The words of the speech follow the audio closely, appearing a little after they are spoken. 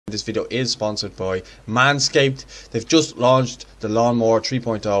This video is sponsored by Manscaped. They've just launched the Lawnmower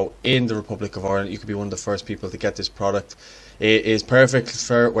 3.0 in the Republic of Ireland. You could be one of the first people to get this product. It is perfect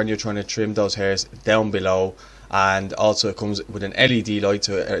for when you're trying to trim those hairs down below, and also it comes with an LED light,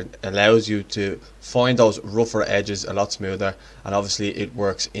 so it allows you to find those rougher edges a lot smoother. And obviously it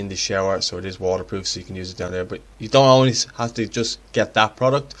works in the shower, so it is waterproof, so you can use it down there. But you don't always have to just get that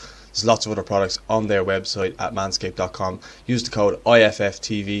product. There's lots of other products on their website at manscaped.com. Use the code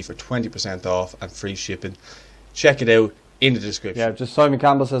IFFTV for 20% off and free shipping. Check it out in the description. Yeah, just Simon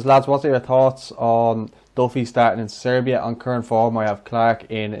Campbell says, lads, what are your thoughts on Duffy starting in Serbia? On current form, I have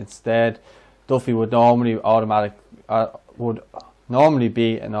Clark in instead. Duffy would normally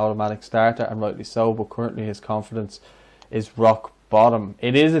be an automatic starter, and rightly so, but currently his confidence is rock bottom.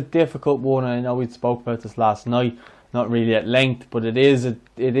 It is a difficult one, and I know we spoke about this last night. Not really at length, but it is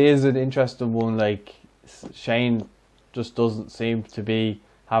an interesting one. Like, Shane just doesn't seem to be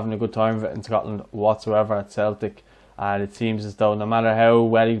having a good time of it in Scotland whatsoever at Celtic, and it seems as though no matter how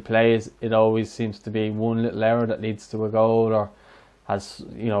well he plays, it always seems to be one little error that leads to a goal, or has,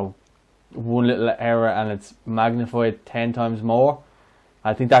 you know, one little error and it's magnified 10 times more.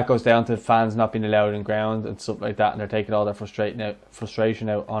 I think that goes down to fans not being allowed in ground and stuff like that, and they're taking all their frustration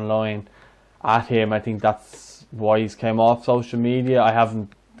out online at him. I think that's why he's came off social media.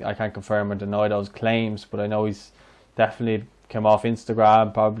 I can't confirm or deny those claims, but I know he's definitely come off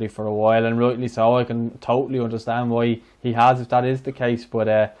Instagram probably for a while, and rightly so. I can totally understand why he has, if that is the case.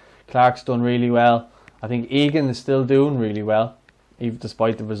 But Clark's done really well. I think Egan is still doing really well, even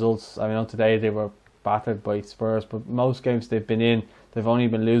despite the results. I know today they were battered by Spurs, but most games they've been in, they've only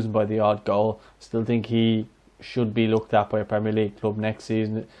been losing by the odd goal. Still think he should be looked at by a Premier League club next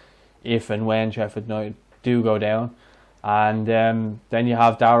season, if and when Sheffield United do go down. And then you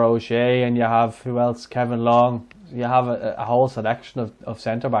have Darragh O'Shea, and you have, who else, Kevin Long. You have a whole selection of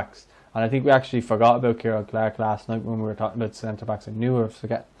centre backs, and I think we actually forgot about Ciaran Clark last night when we were talking about centre backs. I knew I was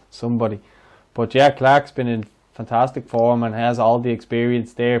forgetting somebody, but yeah, Clark's been in fantastic form and has all the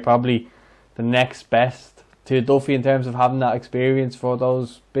experience there. Probably the next best to Duffy in terms of having that experience for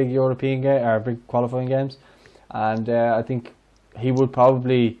those big European games or big qualifying games, and I think he would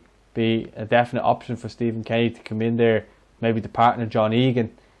probably be a definite option for Stephen Kenny to come in there, maybe to partner John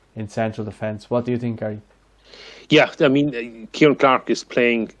Egan in central defence. What do you think, Gary? Yeah, I mean, Ciaran Clark is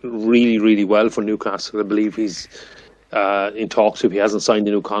playing really, really well for Newcastle. I believe he's in talks. If he hasn't signed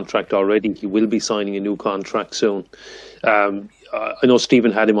a new contract already, he will be signing a new contract soon. I know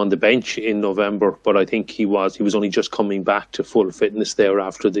Stephen had him on the bench in November, but I think he was only just coming back to full fitness there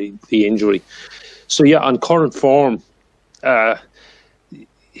after the injury. So yeah, on current form,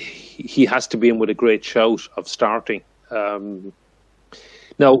 he has to be in with a great shout of starting.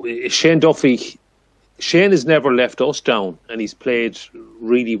 Now, Shane Duffy, Shane has never left us down, and he's played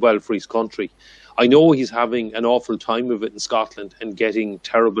really well for his country. I know he's having an awful time of it in Scotland and getting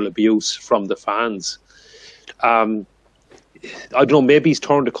terrible abuse from the fans. I don't know, maybe he's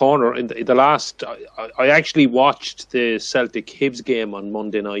turned a corner. In the last, I actually watched the Celtic Hibs game on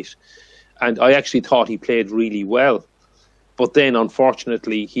Monday night, and I actually thought he played really well. But then,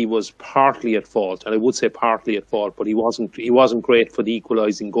 unfortunately, he was partly at fault, and I would say partly at fault, but he wasn't great for the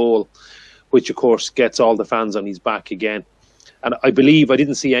equalising goal, which of course gets all the fans on his back again. And I believe, I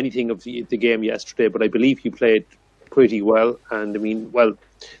didn't see anything of the game yesterday, but I believe he played pretty well. And I mean, well,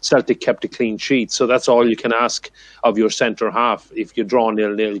 Celtic kept a clean sheet, so that's all you can ask of your centre half. If you draw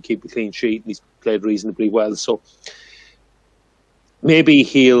 0-0, you keep a clean sheet, and he's played reasonably well. So maybe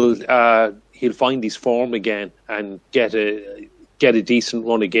he'll find his form again and get a decent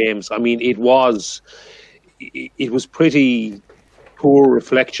run of games. I mean, it was pretty poor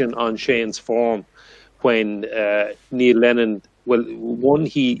reflection on Shane's form when Neil Lennon, well, one,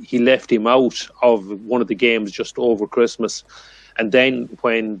 he left him out of one of the games just over Christmas, and then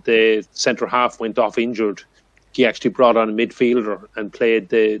when the centre half went off injured, he actually brought on a midfielder and played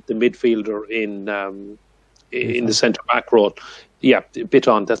the midfielder in the centre back role. Yeah,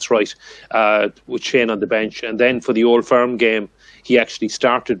 Bitton, that's right, with Shane on the bench. And then for the Old Firm game, he actually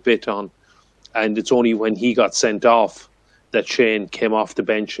started Bitton, and it's only when he got sent off that Shane came off the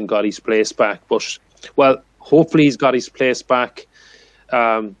bench and got his place back. But, well, hopefully he's got his place back.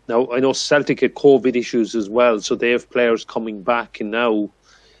 Now, I know Celtic had COVID issues as well, so they have players coming back now.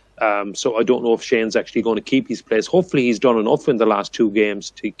 So I don't know if Shane's actually going to keep his place. Hopefully he's done enough in the last two games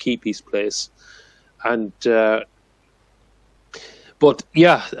to keep his place. And but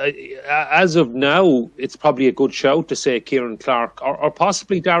yeah, as of now, it's probably a good shout to say Ciaran Clark or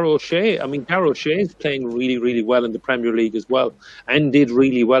possibly Darragh O'Shea. I mean, Darragh O'Shea is playing really, really well in the Premier League as well, and did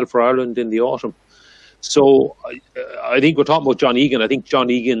really well for Ireland in the autumn. So I think we're talking about John Egan. I think John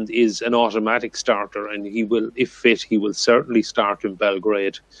Egan is an automatic starter, and he will, if fit, he will certainly start in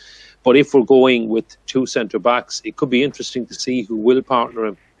Belgrade. But if we're going with two centre-backs, it could be interesting to see who will partner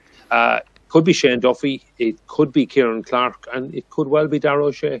him. Could be Shane Duffy, it could be Ciaran Clark, and it could well be Darragh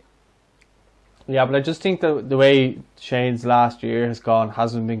O'Shea. Yeah, but I just think that the way Shane's last year has gone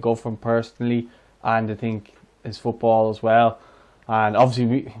hasn't been good for him personally, and I think his football as well. And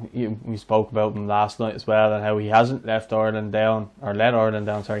obviously we spoke about him last night as well, and how he hasn't let Ireland down.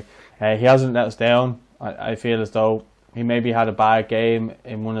 Sorry, he hasn't let us down. I feel as though he maybe had a bad game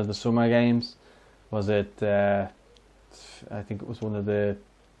in one of the summer games. Was it? I think it was one of the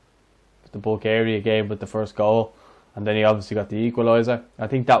Bulgaria game with the first goal, and then he obviously got the equaliser. I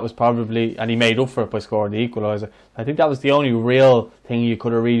think that was probably, and he made up for it by scoring the equaliser. I think that was the only real thing you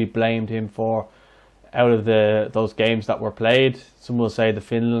could have really blamed him for out of those games that were played. Some will say the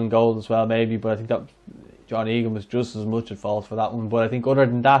Finland goal as well, maybe, but I think that John Egan was just as much at fault for that one. But I think other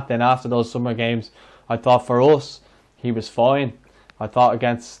than that, then after those summer games, I thought for us he was fine. I thought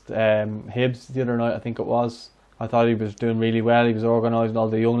against Hibs the other night, I think it was, I thought he was doing really well. He was organising all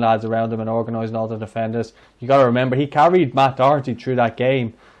the young lads around him and organising all the defenders. You got to remember, he carried Matt Doherty through that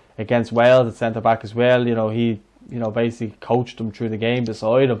game against Wales at centre back as well. He basically coached him through the game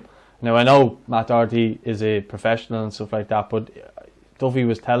beside him. Now I know Matt Doherty is a professional and stuff like that, but Duffy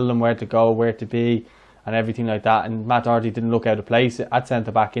was telling him where to go, where to be, and everything like that. And Matt Doherty didn't look out of place at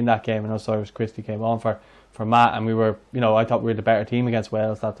centre back in that game. I know Cyrus Christie came on for Matt, and we were, I thought we were the better team against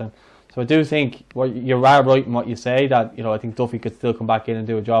Wales that time. So I do think you're right in what you say, that I think Duffy could still come back in and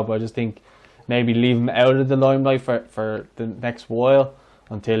do a job, but I just think maybe leave him out of the limelight for the next while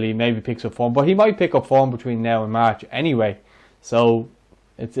until he maybe picks up form. But he might pick up form between now and March anyway. So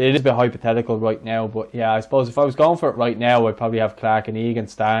it is a bit hypothetical right now. But yeah, I suppose if I was going for it right now, I'd probably have Clark and Egan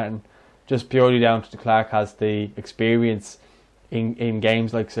starting, just purely down to Clark has the experience in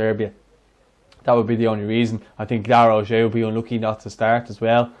games like Serbia. That would be the only reason. I think Darragh O'Shea would be unlucky not to start as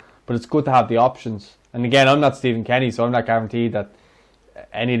well. But it's good to have the options. And again, I'm not Stephen Kenny, so I'm not guaranteed that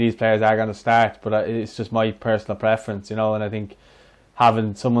any of these players are going to start. But it's just my personal preference, And I think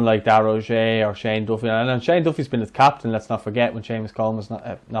having someone like Darragh O'Shea or Shane Duffy, and Shane Duffy's been his captain, let's not forget, when Seamus Coleman's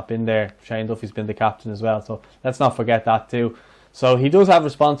not been there. Shane Duffy's been the captain as well, so let's not forget that too. So he does have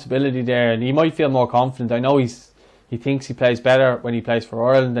responsibility there, and he might feel more confident. I know he thinks he plays better when he plays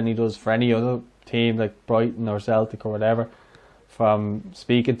for Ireland than he does for any other team like Brighton or Celtic or whatever. From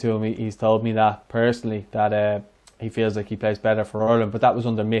speaking to him, he's told me that personally, that he feels like he plays better for Ireland, but that was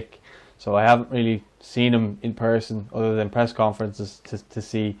under Mick. So I haven't really seen him in person other than press conferences to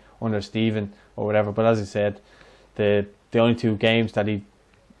see under Stephen or whatever. But as I said, the only two games that he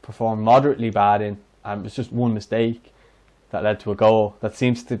performed moderately bad in, it was just one mistake that led to a goal. That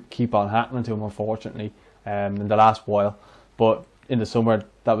seems to keep on happening to him, unfortunately, in the last while. But in the summer,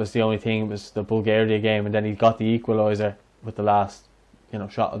 that was the only thing. It was the Bulgaria game, and then he got the equaliser with the last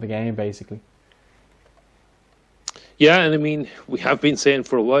shot of the game, basically. Yeah, and I mean, we have been saying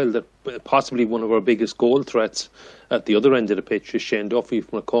for a while that possibly one of our biggest goal threats at the other end of the pitch is Shane Duffy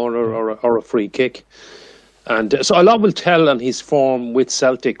from a corner or a free kick. And so a lot will tell on his form with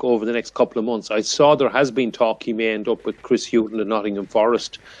Celtic over the next couple of months. I saw there has been talk he may end up with Chris Hughton at Nottingham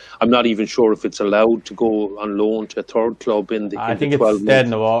Forest. I'm not even sure if it's allowed to go on loan to a third club in the 12 months. I think it's dead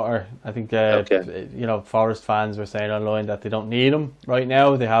in the water. I think Forest fans were saying online that they don't need him right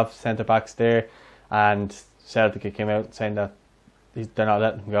now. They have centre backs there, and Celtic came out saying that they're not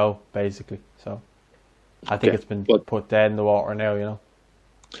letting him go, basically. So I think it's been put dead in the water now.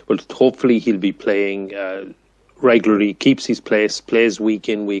 Well, hopefully he'll be playing regularly, keeps his place, plays week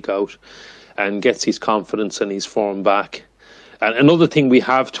in, week out, and gets his confidence and his form back. And another thing we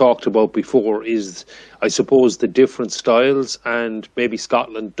have talked about before is, I suppose, the different styles, and maybe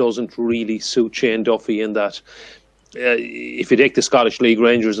Scotland doesn't really suit Shane Duffy in that. If you take the Scottish League,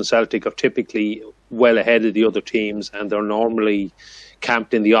 Rangers and Celtic are typically well ahead of the other teams, and they're normally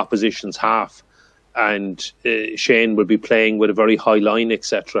camped in the opposition's half. And Shane will be playing with a very high line,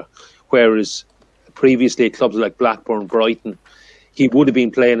 etc. Whereas previously at clubs like Blackburn, Brighton, he would have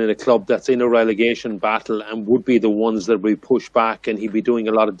been playing in a club that's in a relegation battle and would be the ones that will be pushed back, and he'd be doing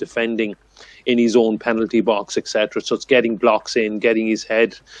a lot of defending in his own penalty box, etc. So it's getting blocks in, getting his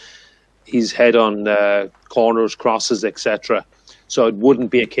head on corners, crosses, etc. So it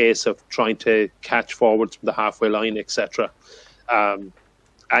wouldn't be a case of trying to catch forwards from the halfway line, etc.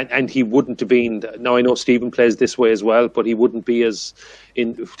 And he wouldn't have been. Now I know Stephen plays this way as well, but he wouldn't be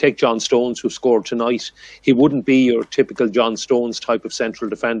take John Stones, who scored tonight. He wouldn't be your typical John Stones type of central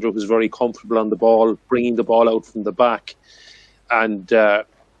defender who's very comfortable on the ball, bringing the ball out from the back. And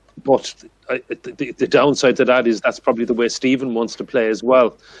But the downside to that is that's probably the way Stephen wants to play as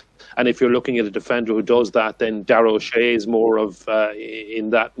well. And if you're looking at a defender who does that, then Darragh O'Shea is more of in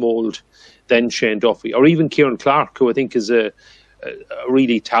that mould than Shane Duffy, or even Ciaran Clark, who I think is a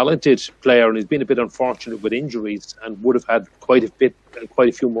really talented player, and he's been a bit unfortunate with injuries and would have had quite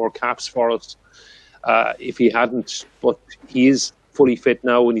a few more caps for us if he hadn't. But he is fully fit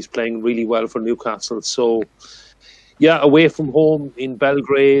now, and he's playing really well for Newcastle. So, yeah, away from home in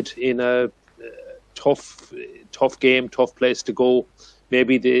Belgrade, in a tough game, tough place to go.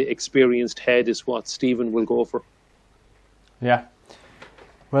 Maybe the experienced head is what Stephen will go for. Yeah.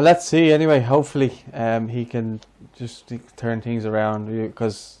 Well, let's see. Anyway, hopefully he can just turn things around,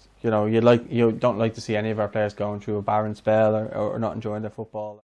 because you don't like to see any of our players going through a barren spell or not enjoying their football.